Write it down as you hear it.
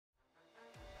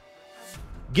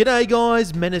G'day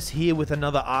guys, Mennace here with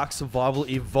another ARK Survival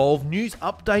Evolve news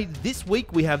update. This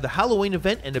week we have the Halloween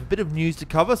event and a bit of news to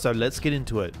cover, so let's get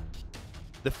into it.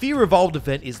 The Fear Evolved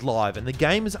event is live and the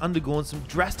game has undergone some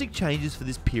drastic changes for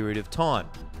this period of time.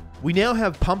 We now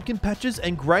have pumpkin patches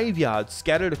and graveyards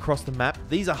scattered across the map.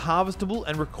 These are harvestable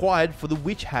and required for the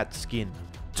witch hat skin.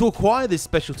 To acquire this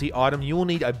specialty item, you will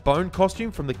need a bone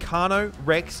costume from the Carno,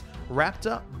 Rex,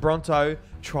 Raptor, Bronto,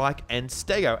 Trike and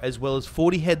Stego, as well as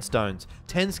 40 headstones,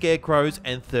 10 Scarecrows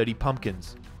and 30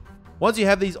 pumpkins. Once you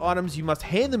have these items, you must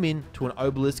hand them in to an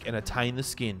obelisk and attain the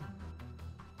skin.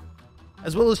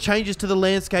 As well as changes to the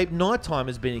landscape, nighttime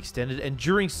has been extended, and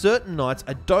during certain nights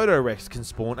a Dodorex can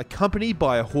spawn accompanied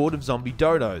by a horde of zombie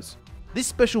dodos. This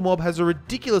special mob has a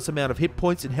ridiculous amount of hit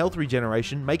points and health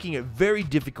regeneration, making it very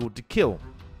difficult to kill.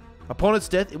 Upon its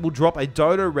death, it will drop a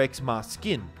Dodorex mask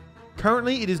skin.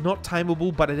 Currently it is not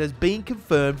tameable, but it has been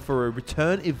confirmed for a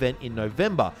return event in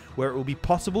November, where it will be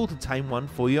possible to tame one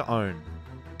for your own.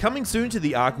 Coming soon to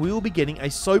the ARK, we will be getting a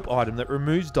soap item that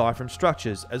removes dye from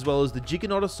structures, as well as the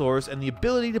Giganotosaurus and the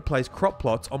ability to place crop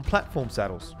plots on platform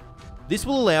saddles. This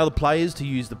will allow the players to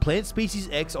use the plant species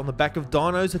X on the back of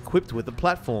dinos equipped with the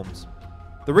platforms.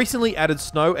 The recently added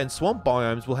snow and swamp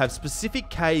biomes will have specific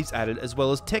caves added, as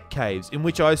well as tech caves, in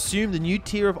which I assume the new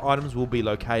tier of items will be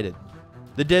located.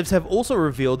 The devs have also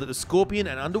revealed that the scorpion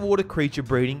and underwater creature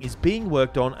breeding is being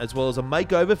worked on, as well as a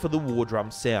makeover for the war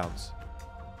drum sounds.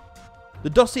 The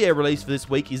dossier release for this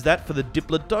week is that for the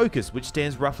Diplodocus, which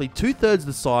stands roughly 2/3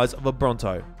 the size of a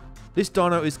Bronto. This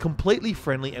dino is completely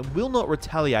friendly and will not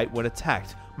retaliate when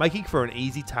attacked, making for an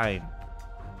easy tame.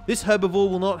 This herbivore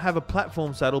will not have a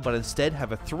platform saddle, but instead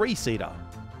have a 3-seater.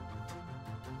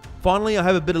 Finally, I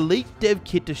have a bit of leaked dev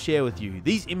kit to share with you.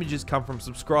 These images come from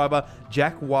subscriber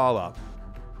Jack Weiler.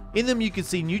 In them you can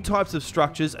see new types of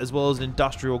structures as well as an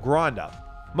industrial grinder.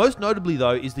 Most notably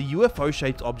though is the UFO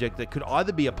shaped object that could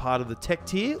either be a part of the tech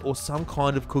tier or some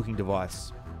kind of cooking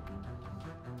device.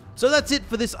 So that's it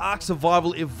for this ARK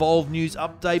Survival Evolve news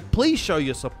update. Please show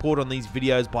your support on these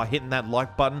videos by hitting that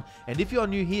like button, and if you are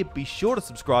new here, be sure to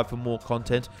subscribe for more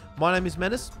content. My name is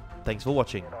Mennace, thanks for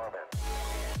watching.